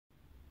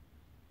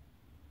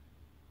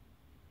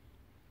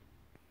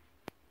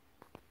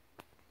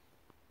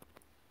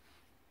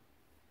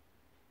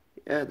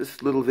Yeah,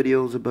 this little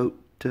video is about,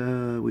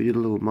 we did a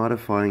little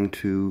modifying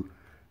to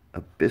a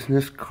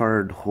business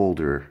card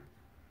holder.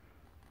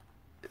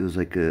 It was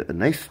like a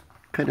nice,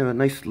 kind of a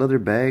nice leather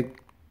bag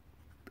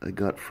I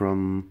got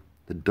from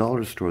the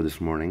dollar store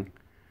this morning.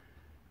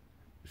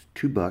 It was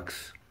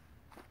 $2.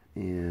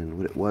 And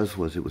what it was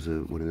it was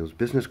one of those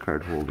business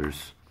card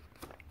holders.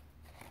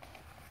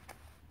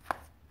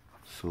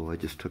 So I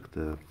just took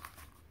the,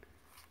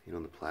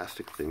 the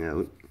plastic thing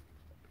out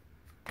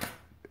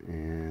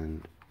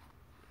and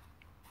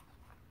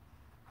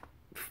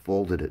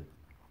folded it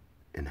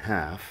in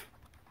half.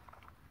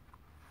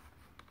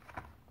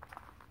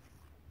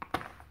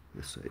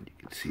 This side you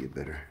can see it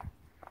better.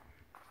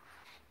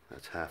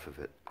 That's half of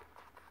it,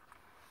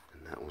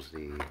 and that was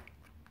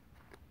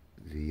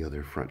the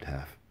other front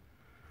half.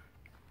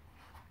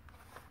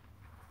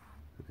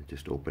 It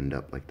just opened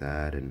up like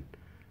that and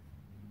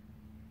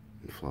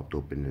flopped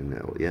open,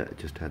 and yeah, it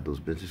just had those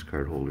business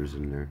card holders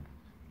in there.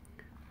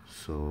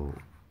 So,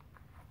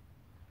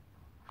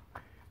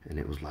 and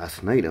it was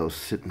last night I was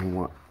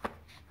sitting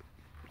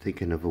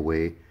thinking of a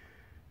way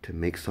to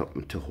make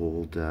something to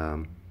hold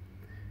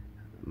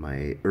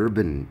my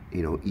Urban,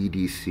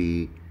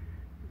 EDC,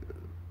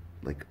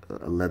 like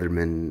a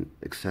leatherman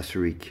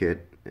accessory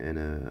kit, and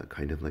a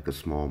kind of like a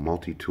small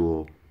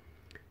multi-tool,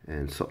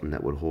 and something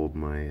that would hold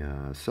my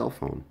cell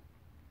phone.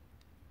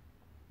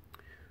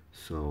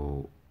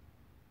 So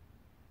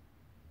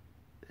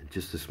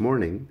just this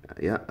morning,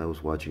 yeah, I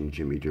was watching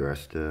Jimmy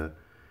DiResta.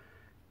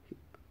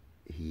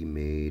 He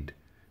made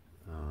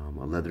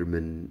a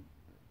leatherman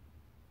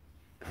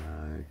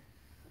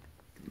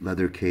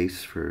leather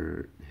case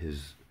for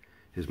his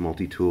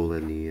multi-tool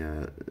and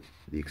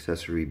the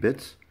accessory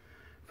bits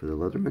for the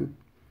leatherman.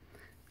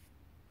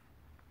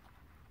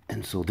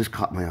 And so this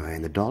caught my eye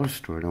in the dollar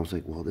store, and I was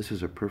like, well, this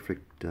is a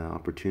perfect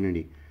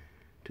opportunity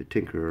to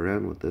tinker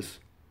around with this,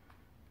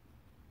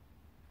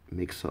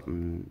 make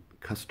something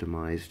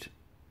customized,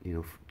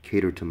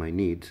 cater to my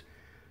needs.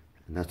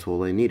 And that's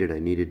all I needed. I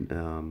needed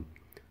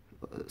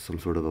some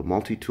sort of a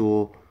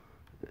multi-tool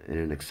and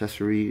an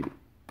accessory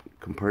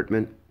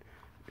compartment,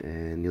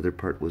 and the other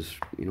part was,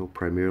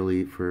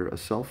 primarily for a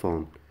cell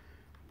phone.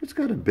 It's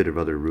got a bit of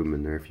other room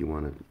in there if you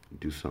want to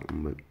do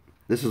something, but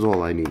this is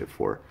all I need it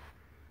for,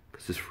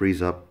 because this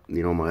frees up,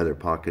 my other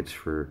pockets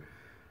for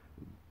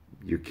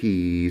your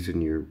keys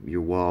and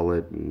your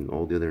wallet and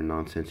all the other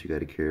nonsense you got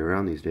to carry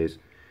around these days.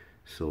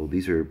 So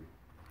these are,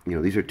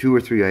 these are 2 or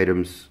 3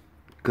 items,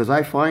 because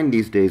I find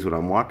these days when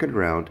I'm walking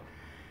around,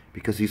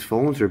 because these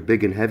phones are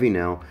big and heavy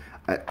now,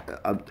 I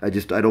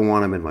don't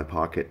want them in my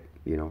pocket.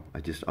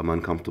 I'm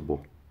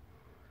uncomfortable.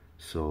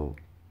 So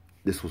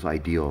this was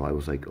ideal. I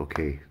was like,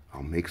 okay,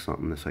 I'll make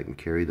something so I can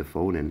carry the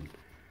phone in.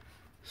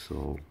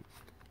 So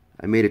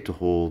I made it to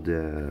hold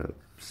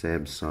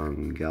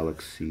Samsung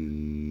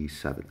Galaxy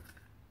 7.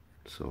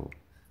 So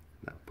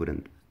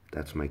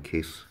that's my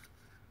case,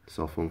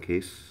 cell phone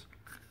case.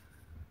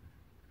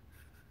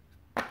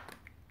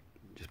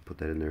 Just put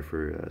that in there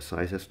for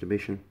size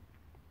estimation.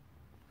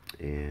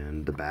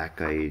 And the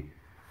back, I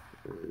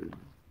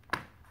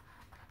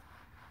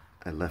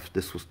left,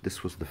 this was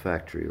the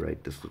factory,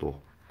 right? This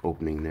little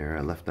opening there,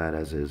 I left that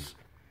as is,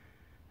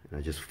 and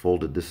I just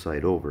folded this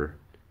side over.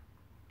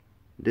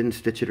 Didn't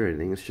stitch it or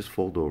anything, it's just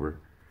fold over.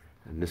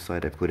 And this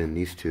side I put in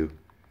these two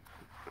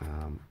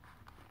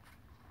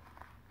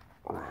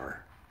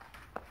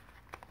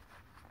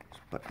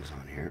buttons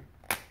on here.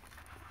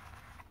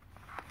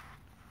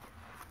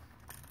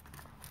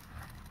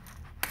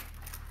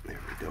 There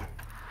we go.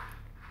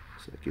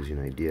 So that gives you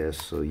an idea.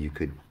 So you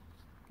could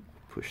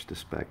push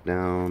this back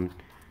down.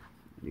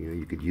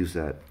 You could use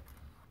that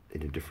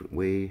in a different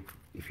way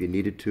if you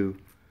needed to.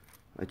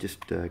 I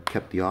just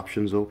kept the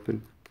options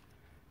open.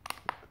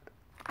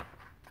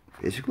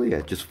 Basically,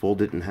 I just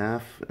folded it in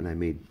half, and I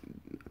made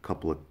a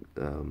couple of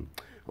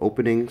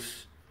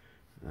openings,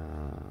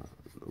 a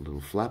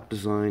little flap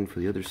design for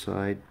the other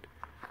side,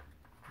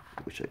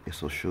 which I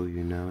guess I'll show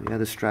you now. Yeah,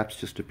 the strap's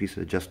just a piece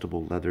of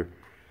adjustable leather.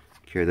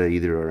 Carry that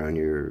either around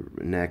your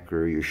neck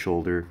or your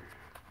shoulder.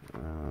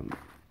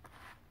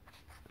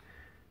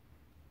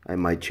 I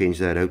might change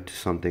that out to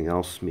something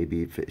else,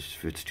 maybe if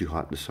it's too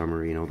hot in the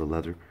summer, the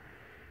leather.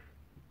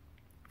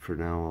 For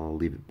now, I'll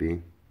leave it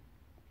be.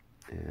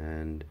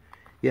 And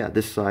yeah,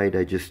 this side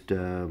I just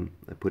I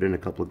put in a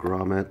couple of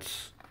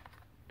grommets,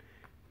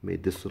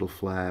 made this little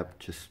flap,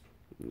 just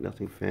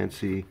nothing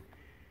fancy.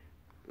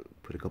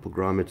 Put a couple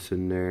grommets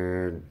in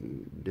there,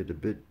 did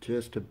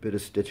just a bit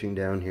of stitching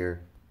down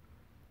here.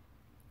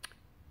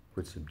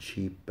 Put some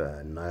cheap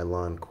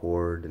nylon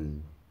cord,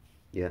 and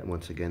yeah,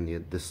 once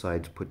again, this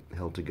side's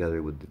held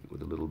together with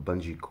a little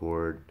bungee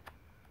cord,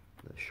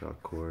 the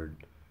shock cord.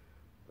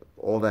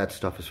 All that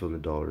stuff is from the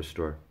dollar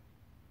store,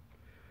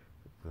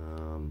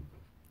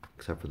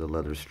 except for the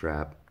leather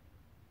strap.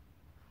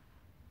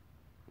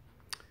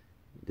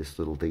 This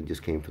little thing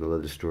just came from the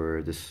leather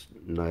store. This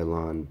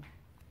nylon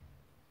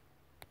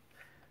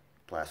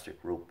plastic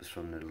rope is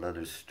from the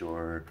leather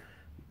store.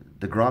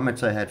 The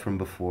grommets I had from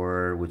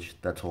before, which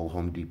that's all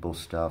Home Depot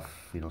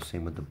stuff.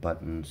 Same with the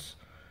buttons.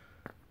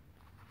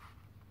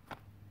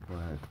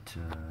 But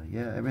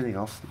yeah, everything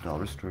else at the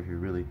dollar store here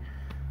really.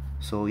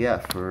 So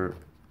yeah,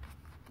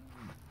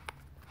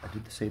 I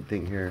did the same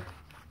thing here.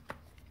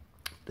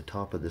 The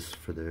top of this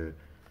for the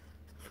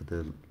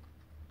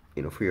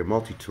for your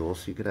multi-tool,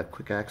 so you could have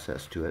quick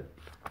access to it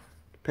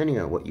depending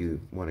on what you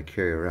want to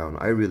carry around.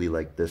 I really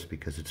like this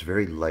because it's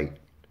very light.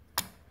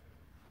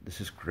 This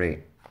is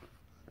great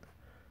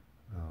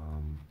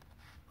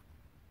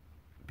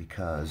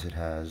because it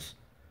has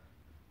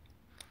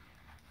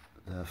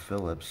the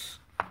Phillips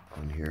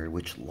on here,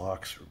 which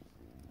locks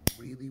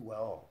really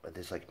well, but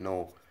there's like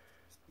no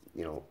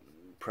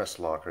press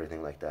lock or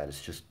anything like that.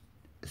 It's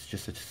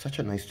such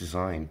a nice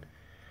design,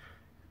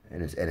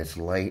 and it's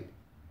light.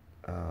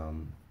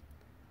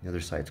 The other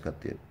side's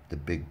got the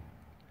big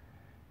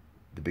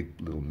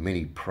little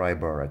mini pry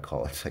bar, I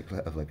call it.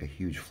 It's like a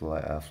huge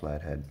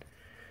flat head,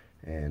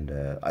 and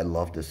I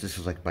love this. This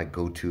is like my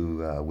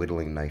go-to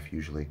whittling knife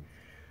usually.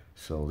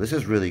 So this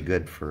is really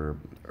good for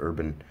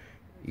Urban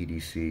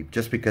EDC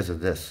just because of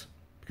this,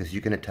 because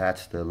you can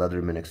attach the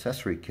Leatherman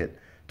accessory kit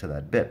to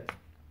that bit,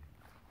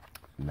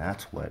 and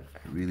that's what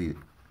I really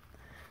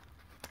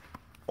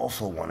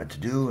also wanted to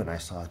do. And I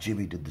saw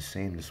Jimmy did the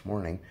same this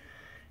morning.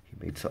 He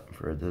made something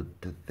for the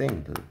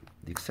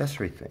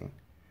accessory thing,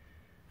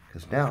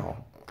 because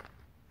now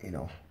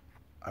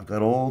I've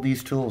got all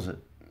these tools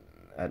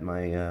at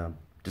my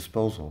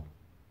disposal.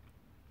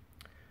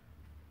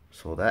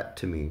 So that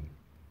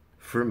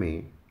for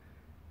me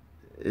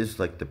is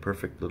like the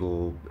perfect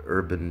little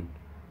urban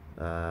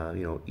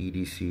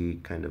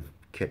EDC kind of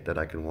kit that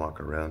I can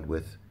walk around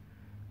with,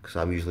 because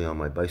I'm usually on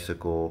my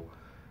bicycle.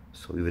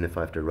 So even if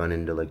I have to run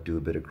in to like do a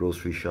bit of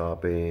grocery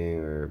shopping,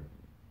 or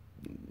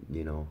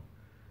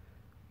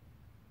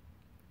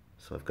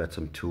so I've got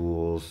some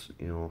tools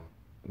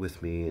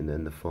with me, and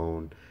then the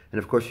phone. And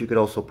of course you could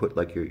also put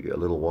like your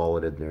little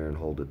wallet in there and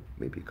hold it,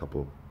 maybe a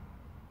couple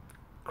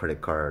credit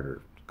card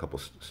or a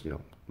couple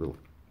little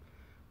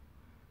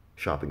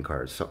shopping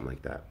cards, something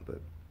like that.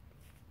 But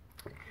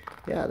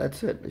yeah,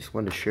 that's it. I just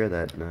wanted to share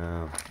that.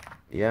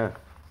 Yeah,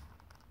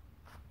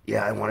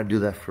 I want to do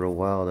that for a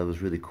while. That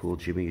was really cool,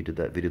 Jimmy. You did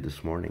that video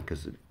this morning,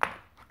 because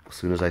as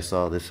soon as I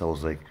saw this, I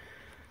was like,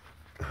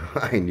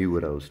 I knew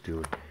what I was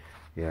doing.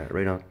 Yeah,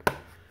 right on.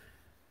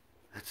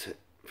 That's it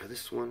for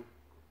this one.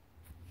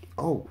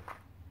 Oh,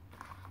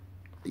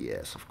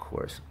 yes, of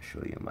course. I'll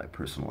show you my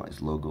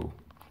personalized logo.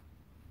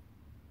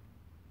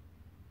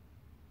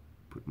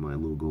 Put my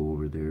logo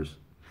over theirs.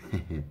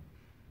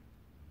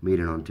 Made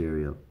in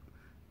Ontario.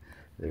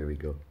 There we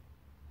go.